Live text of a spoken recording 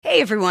Hey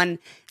everyone,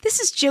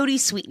 this is Jodie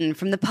Sweetin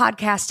from the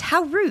podcast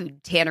How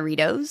Rude,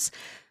 Tanneritos.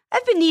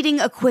 I've been needing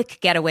a quick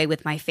getaway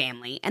with my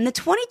family, and the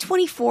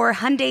 2024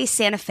 Hyundai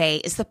Santa Fe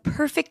is the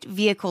perfect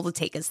vehicle to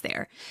take us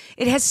there.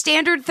 It has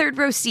standard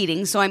third-row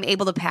seating, so I'm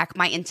able to pack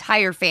my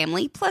entire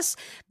family, plus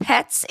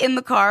pets, in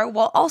the car,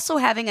 while also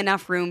having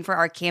enough room for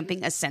our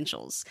camping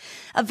essentials.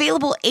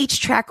 Available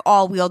H-Track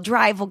all-wheel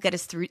drive will get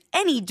us through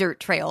any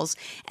dirt trails,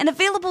 and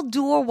available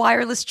dual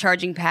wireless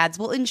charging pads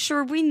will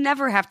ensure we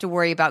never have to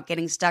worry about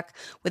getting stuck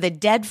with a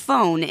dead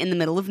phone in the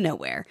middle of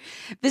nowhere.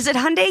 Visit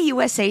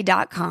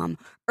HyundaiUSA.com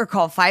or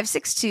call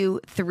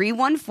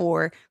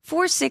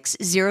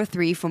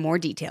 562-314-4603 for more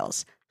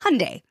details.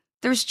 Hyundai,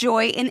 there's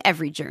joy in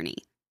every journey.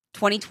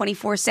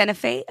 2024 Santa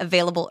Fe,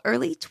 available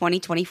early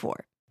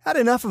 2024. Had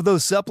enough of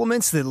those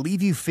supplements that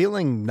leave you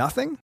feeling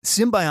nothing?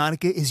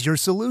 Symbiotica is your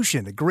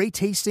solution to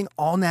great-tasting,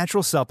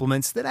 all-natural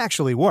supplements that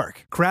actually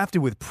work. Crafted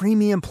with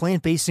premium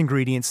plant-based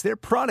ingredients, their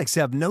products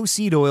have no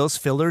seed oils,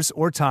 fillers,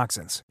 or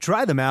toxins.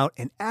 Try them out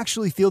and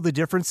actually feel the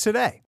difference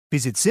today.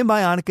 Visit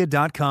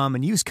Symbiotica.com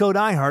and use code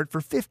IHEART for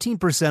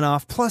 15%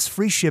 off plus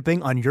free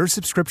shipping on your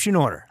subscription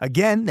order.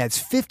 Again, that's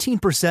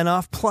 15%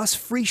 off plus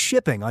free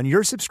shipping on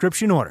your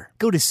subscription order.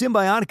 Go to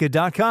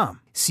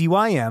Symbiotica.com,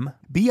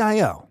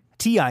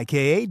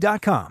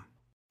 Symbiotika.com.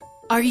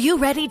 Are you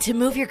ready to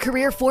move your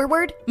career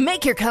forward?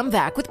 Make your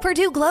comeback with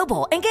Purdue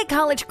Global and get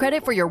college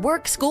credit for your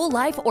work, school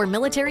life, or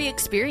military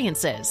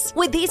experiences.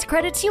 With these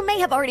credits, you may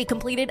have already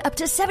completed up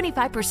to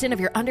 75% of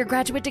your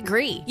undergraduate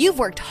degree. You've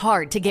worked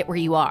hard to get where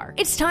you are.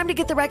 It's time to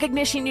get the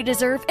recognition you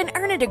deserve and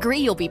earn a degree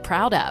you'll be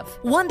proud of.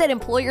 One that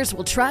employers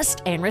will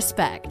trust and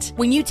respect.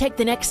 When you take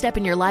the next step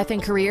in your life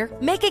and career,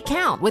 make it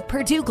count with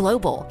Purdue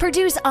Global,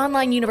 Purdue's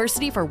online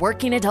university for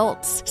working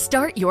adults.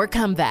 Start your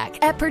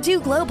comeback at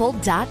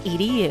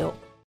purdueglobal.edu.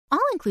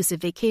 All-inclusive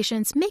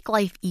vacations make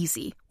life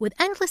easy with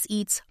endless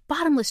eats,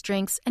 bottomless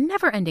drinks, and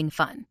never-ending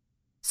fun.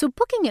 So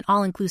booking an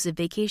all-inclusive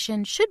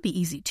vacation should be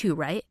easy too,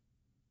 right?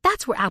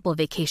 That's where Apple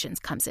Vacations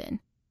comes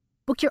in.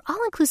 Book your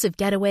all-inclusive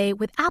getaway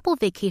with Apple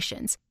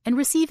Vacations and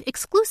receive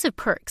exclusive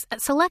perks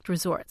at select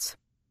resorts.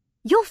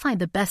 You'll find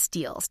the best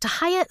deals to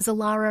Hyatt,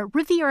 Zilara,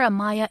 Riviera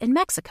Maya in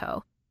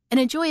Mexico and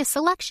enjoy a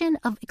selection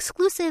of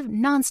exclusive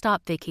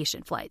non-stop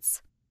vacation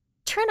flights.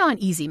 Turn on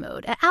easy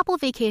mode at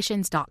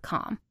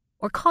applevacations.com.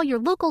 or call your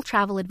local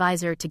travel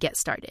advisor to get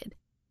started.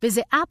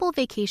 Visit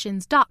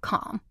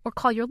applevacations.com or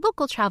call your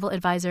local travel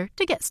advisor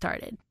to get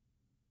started.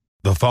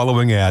 The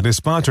following ad is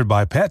sponsored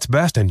by Pets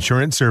Best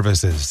Insurance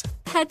Services.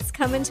 Pets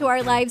come into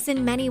our lives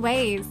in many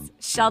ways.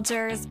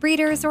 Shelters,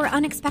 breeders, or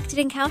unexpected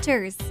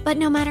encounters. But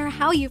no matter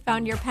how you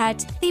found your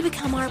pet, they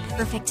become our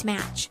perfect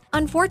match.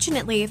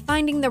 Unfortunately,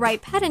 finding the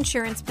right pet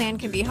insurance plan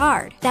can be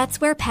hard.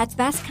 That's where Pets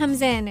Best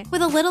comes in.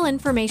 With a little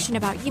information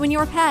about you and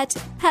your pet,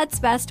 Pets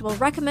Best will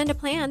recommend a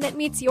plan that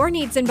meets your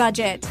needs and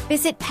budget.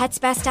 Visit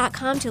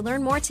PetsBest.com to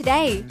learn more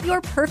today.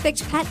 Your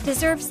perfect pet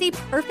deserves the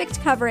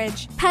perfect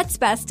coverage.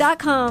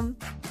 PetsBest.com.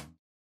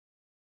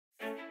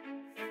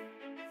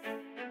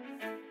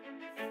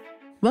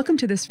 Welcome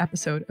to this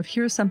episode of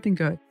Here's Something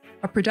Good,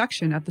 a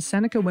production of the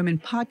Seneca Women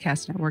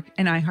Podcast Network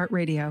and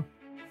iHeartRadio.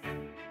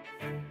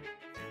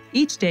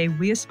 Each day,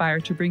 we aspire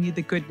to bring you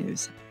the good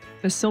news,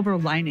 the silver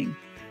lining,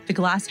 the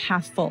glass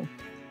half full,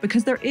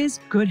 because there is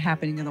good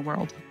happening in the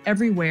world,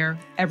 everywhere,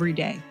 every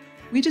day.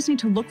 We just need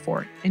to look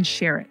for it and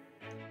share it.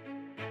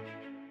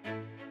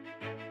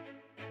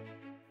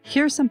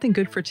 Here's something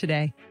good for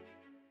today.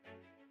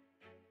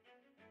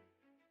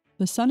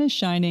 The sun is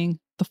shining,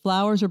 the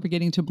flowers are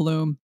beginning to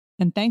bloom,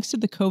 and thanks to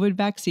the COVID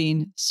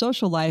vaccine,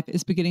 social life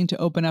is beginning to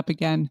open up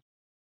again.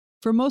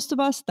 For most of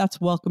us,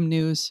 that's welcome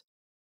news.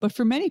 But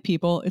for many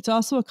people, it's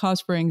also a cause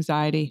for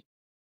anxiety.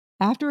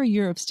 After a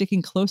year of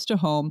sticking close to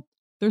home,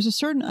 there's a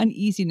certain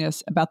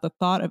uneasiness about the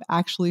thought of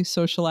actually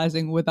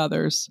socializing with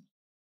others.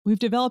 We've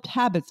developed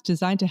habits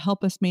designed to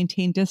help us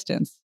maintain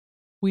distance.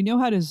 We know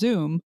how to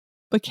Zoom,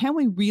 but can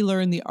we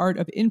relearn the art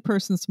of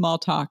in-person small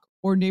talk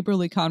or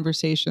neighborly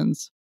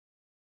conversations?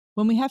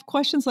 When we have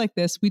questions like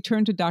this, we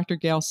turn to Dr.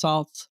 Gail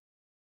Saltz.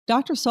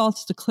 Dr. Saltz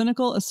is the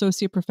clinical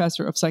associate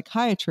professor of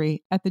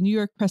psychiatry at the New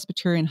York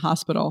Presbyterian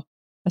Hospital,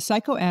 a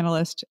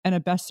psychoanalyst, and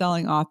a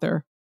best-selling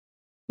author.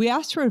 We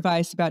asked her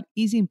advice about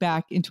easing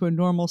back into a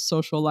normal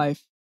social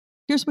life.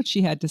 Here's what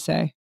she had to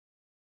say.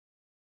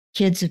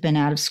 Kids have been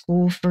out of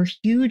school for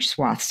huge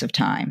swaths of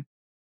time.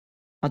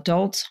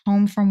 Adults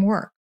home from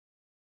work,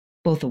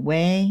 both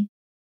away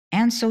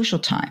and social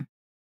time.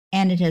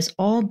 And it has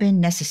all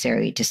been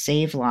necessary to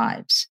save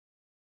lives.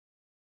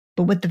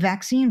 But with the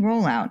vaccine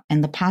rollout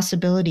and the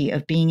possibility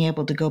of being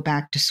able to go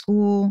back to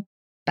school,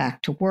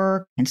 back to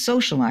work, and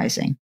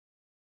socializing,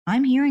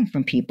 I'm hearing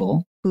from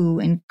people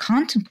who, in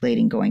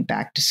contemplating going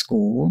back to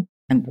school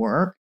and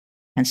work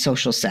and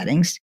social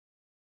settings,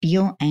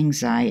 feel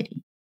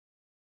anxiety.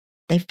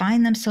 They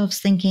find themselves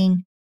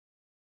thinking,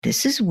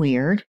 this is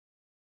weird,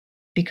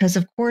 because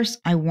of course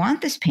I want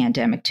this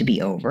pandemic to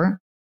be over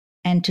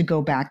and to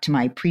go back to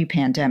my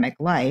pre-pandemic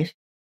life.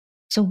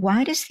 So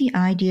why does the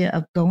idea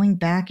of going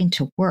back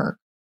into work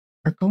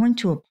or going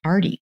to a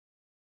party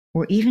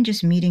or even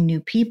just meeting new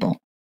people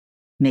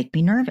make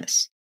me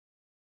nervous.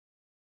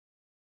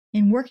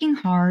 In working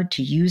hard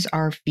to use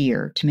our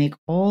fear to make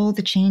all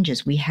the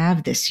changes we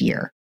have this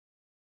year,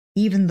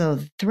 even though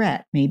the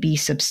threat may be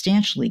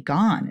substantially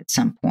gone at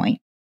some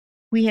point,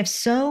 we have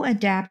so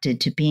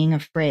adapted to being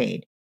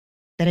afraid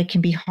that it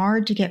can be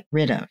hard to get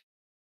rid of.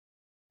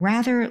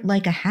 Rather,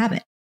 like a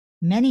habit,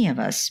 many of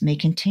us may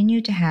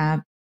continue to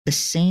have the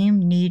same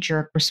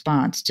knee-jerk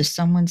response to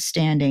someone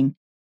standing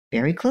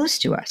very close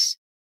to us,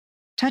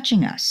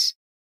 touching us,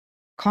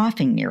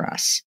 coughing near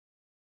us,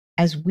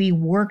 as we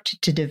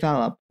worked to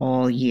develop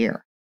all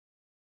year.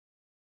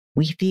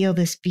 We feel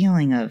this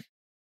feeling of,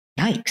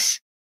 yikes.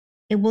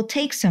 It will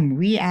take some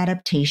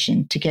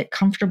readaptation to get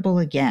comfortable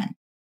again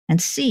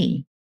and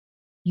see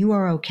you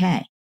are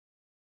okay.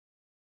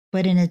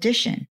 But in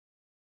addition,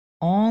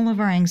 all of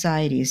our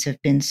anxieties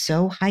have been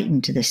so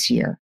heightened this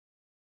year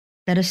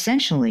that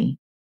essentially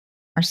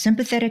our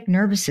sympathetic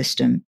nervous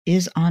system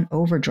is on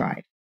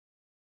overdrive.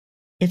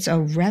 It's a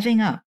revving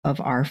up of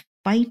our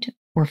fight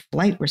or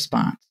flight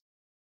response,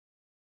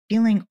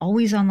 feeling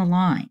always on the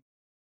line,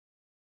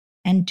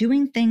 and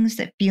doing things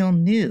that feel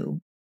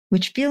new,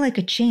 which feel like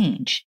a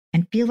change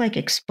and feel like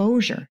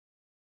exposure,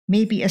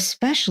 may be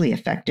especially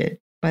affected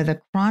by the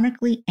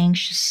chronically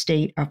anxious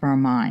state of our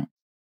mind.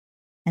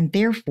 And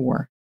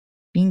therefore,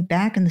 being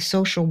back in the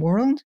social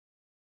world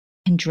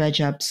can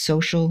dredge up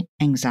social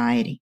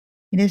anxiety.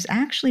 It is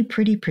actually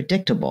pretty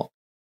predictable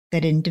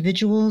that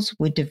individuals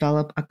would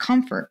develop a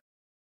comfort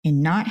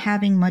in not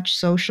having much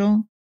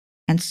social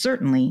and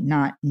certainly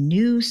not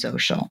new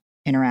social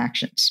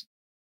interactions.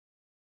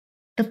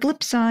 The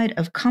flip side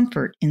of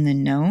comfort in the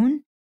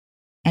known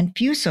and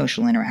few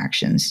social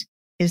interactions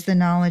is the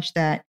knowledge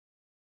that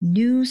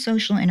new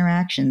social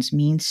interactions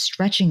means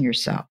stretching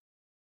yourself.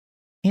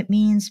 It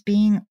means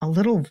being a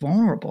little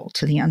vulnerable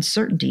to the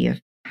uncertainty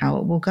of how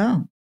it will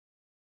go.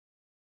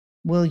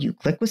 Will you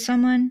click with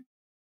someone?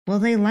 Will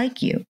they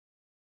like you?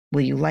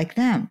 Will you like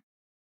them?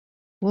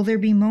 Will there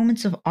be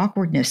moments of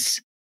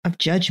awkwardness, of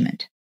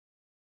judgment?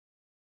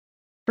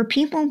 For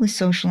people with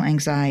social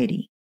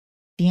anxiety,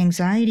 the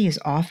anxiety is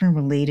often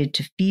related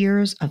to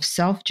fears of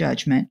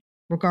self-judgment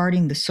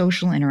regarding the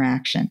social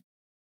interaction.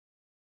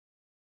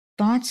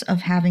 Thoughts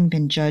of having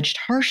been judged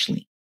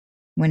harshly,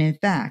 when in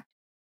fact,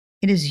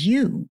 it is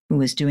you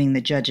who is doing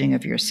the judging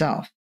of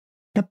yourself.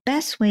 The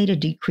best way to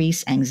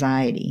decrease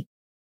anxiety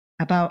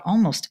about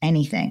almost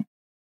anything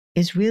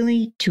is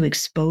really to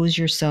expose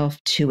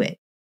yourself to it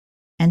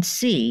and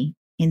see,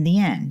 in the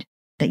end,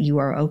 that you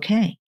are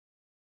okay.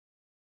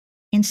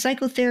 In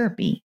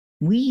psychotherapy,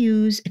 we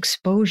use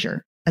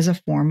exposure as a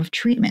form of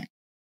treatment.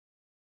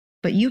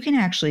 But you can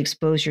actually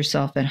expose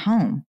yourself at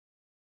home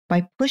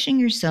by pushing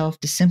yourself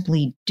to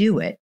simply do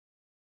it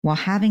while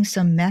having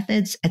some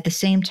methods at the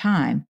same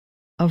time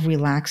of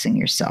relaxing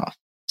yourself,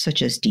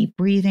 such as deep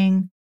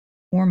breathing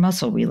or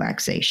muscle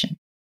relaxation,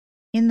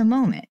 in the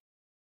moment,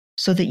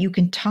 so that you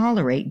can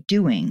tolerate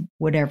doing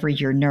whatever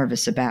you're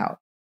nervous about.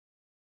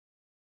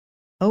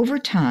 Over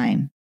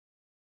time,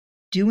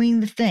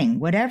 doing the thing,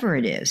 whatever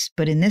it is,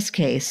 but in this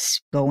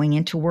case, going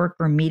into work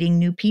or meeting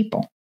new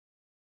people,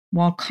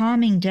 while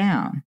calming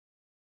down,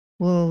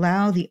 will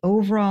allow the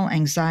overall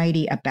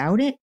anxiety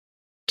about it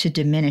to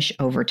diminish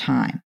over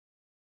time.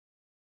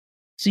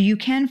 So you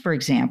can, for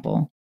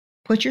example,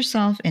 put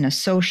yourself in a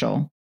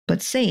social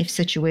but safe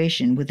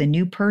situation with a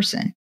new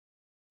person,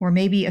 or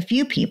maybe a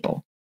few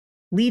people,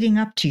 leading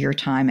up to your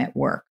time at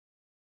work,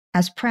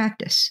 as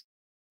practice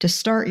to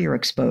start your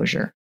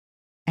exposure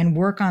and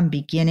work on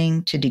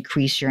beginning to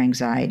decrease your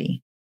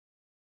anxiety.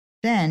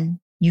 Then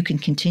you can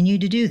continue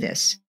to do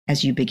this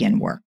as you begin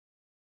work.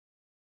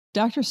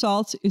 Dr.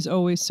 Saltz is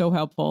always so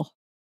helpful.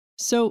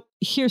 So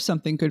here's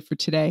something good for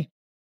today.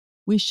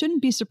 We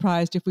shouldn't be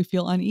surprised if we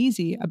feel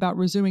uneasy about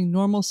resuming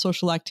normal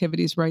social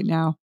activities right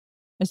now.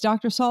 As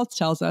Dr. Saltz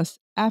tells us,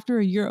 after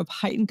a year of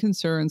heightened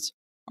concerns,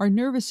 our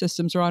nervous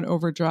systems are on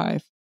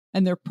overdrive,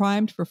 and they're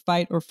primed for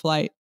fight or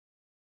flight.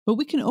 But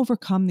we can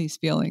overcome these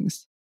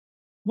feelings.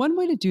 One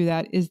way to do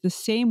that is the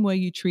same way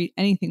you treat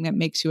anything that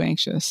makes you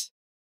anxious.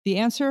 The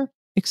answer?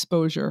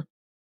 Exposure.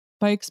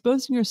 By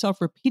exposing yourself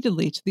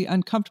repeatedly to the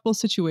uncomfortable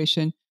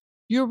situation,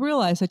 you'll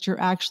realize that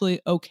you're actually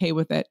okay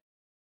with it.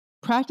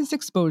 Practice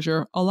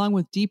exposure along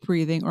with deep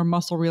breathing or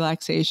muscle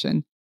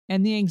relaxation,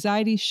 and the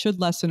anxiety should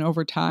lessen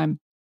over time.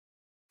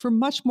 For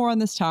much more on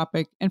this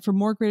topic and for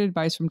more great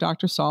advice from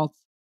Dr. Saltz,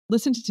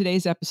 listen to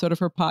today's episode of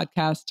her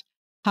podcast,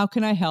 How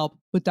Can I Help,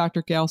 with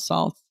Dr. Gail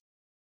Saltz.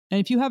 And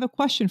if you have a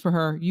question for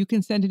her, you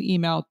can send an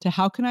email to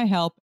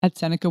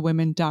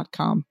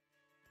howcanihelp@senecawomen.com.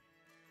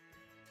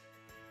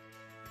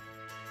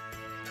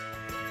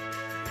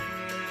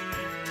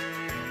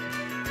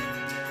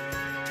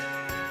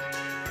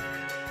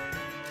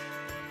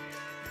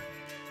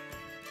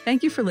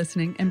 Thank you for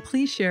listening, and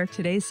please share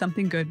today's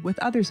Something Good with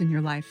others in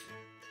your life.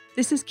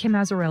 This is Kim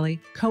Azzarelli,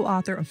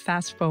 co-author of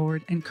Fast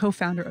Forward and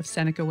co-founder of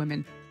Seneca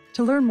Women.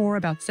 To learn more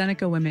about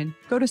Seneca Women,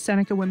 go to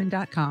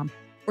senecawomen.com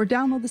or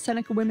download the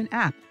Seneca Women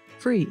app,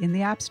 free in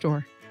the App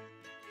Store.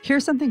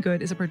 Here's Something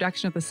Good is a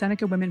production of the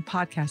Seneca Women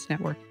Podcast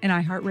Network and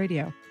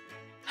iHeartRadio.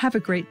 Have a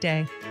great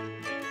day.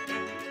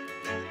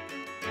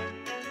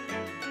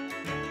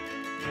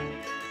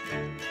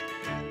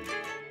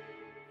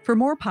 For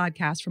more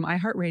podcasts from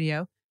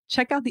iHeartRadio,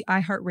 check out the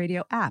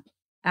iHeartRadio app,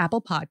 Apple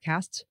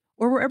Podcasts,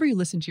 or wherever you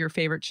listen to your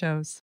favorite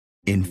shows.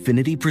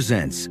 Infiniti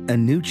presents a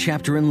new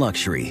chapter in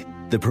luxury,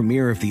 the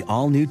premiere of the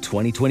all-new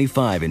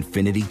 2025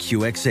 Infiniti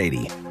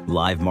QX80,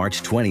 live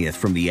March 20th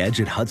from the Edge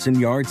at Hudson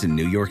Yards in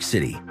New York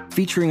City,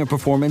 featuring a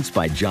performance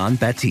by Jon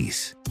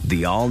Batiste.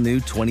 The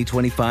all-new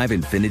 2025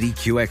 Infiniti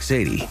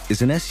QX80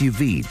 is an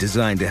SUV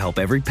designed to help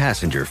every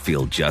passenger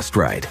feel just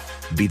right.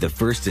 Be the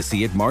first to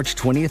see it March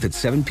 20th at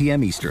 7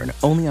 p.m. Eastern,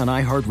 only on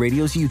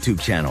iHeartRadio's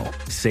YouTube channel.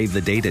 Save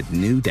the date at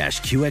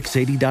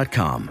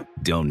new-QX80.com.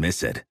 Don't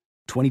miss it.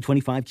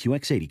 2025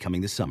 QX80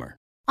 coming this summer.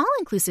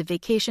 All-inclusive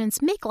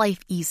vacations make life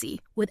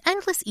easy with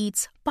endless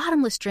eats,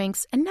 bottomless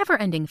drinks, and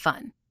never-ending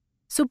fun.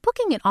 So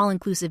booking an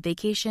all-inclusive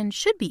vacation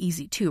should be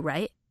easy too,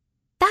 right?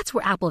 That's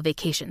where Apple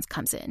Vacations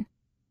comes in.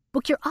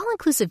 Book your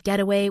all-inclusive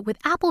getaway with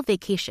Apple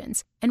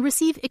Vacations and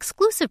receive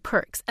exclusive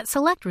perks at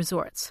select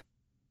resorts.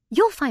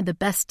 You'll find the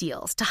best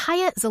deals to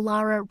Hyatt,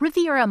 Zilara,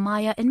 Riviera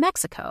Maya in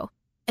Mexico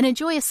and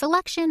enjoy a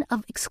selection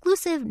of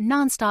exclusive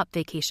non-stop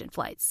vacation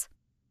flights.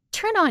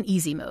 Turn on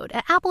easy mode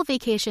at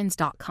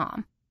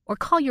applevacations.com or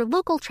call your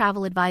local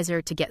travel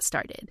advisor to get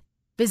started.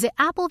 Visit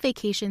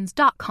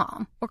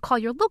applevacations.com or call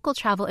your local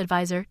travel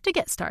advisor to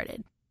get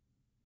started.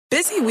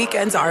 Busy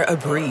weekends are a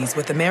breeze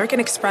with American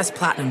Express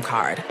Platinum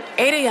Card.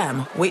 8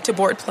 a.m., wait to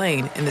board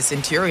plane in the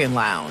Centurion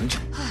Lounge.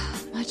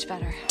 Much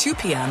better. 2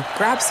 p.m.,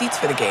 grab seats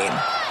for the game.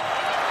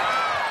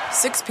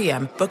 6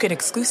 p.m., book an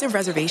exclusive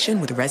reservation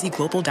with Resy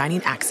Global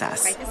Dining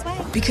Access. Right this way.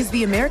 Because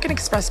the American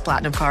Express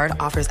Platinum Card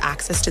offers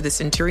access to the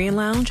Centurion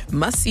Lounge,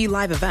 must-see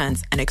live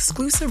events, and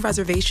exclusive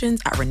reservations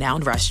at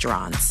renowned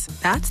restaurants.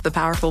 That's the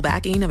powerful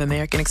backing of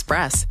American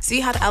Express. See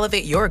how to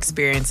elevate your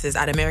experiences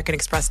at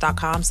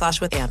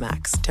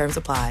americanexpress.com/withAmex. Terms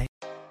apply.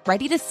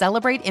 Ready to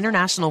celebrate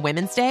International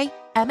Women's Day?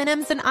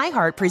 M&M's and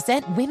iHeart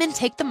present Women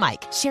Take the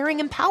Mic, sharing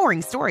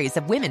empowering stories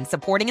of women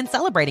supporting and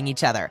celebrating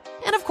each other.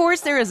 And of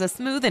course, there is a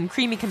smooth and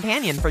creamy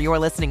companion for your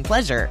listening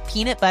pleasure,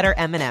 peanut butter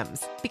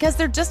M&M's. Because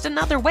they're just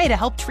another way to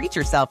help treat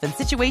yourself in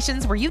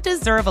situations where you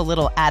deserve a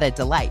little added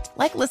delight,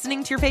 like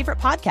listening to your favorite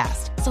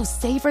podcast. So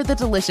savor the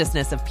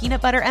deliciousness of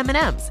peanut butter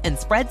M&M's and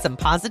spread some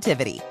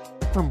positivity.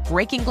 From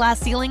breaking glass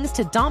ceilings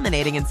to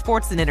dominating in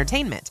sports and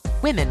entertainment,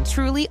 women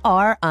truly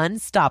are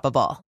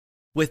unstoppable.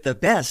 With the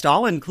best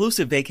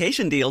all-inclusive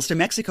vacation deals to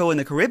Mexico and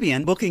the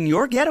Caribbean, booking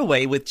your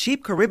getaway with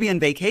Cheap Caribbean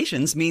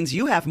Vacations means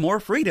you have more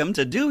freedom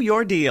to do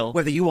your deal.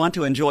 Whether you want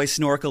to enjoy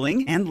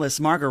snorkeling, endless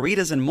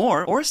margaritas and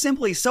more, or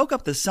simply soak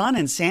up the sun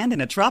and sand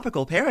in a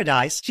tropical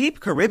paradise, Cheap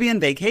Caribbean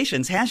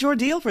Vacations has your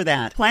deal for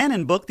that. Plan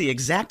and book the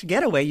exact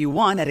getaway you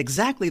want at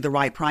exactly the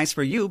right price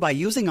for you by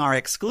using our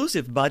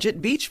exclusive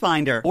budget Beach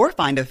Finder. Or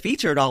find a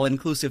featured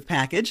all-inclusive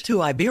package to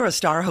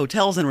Iberostar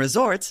Hotels and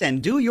Resorts and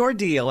do your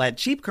deal at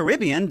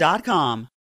cheapcaribbean.com.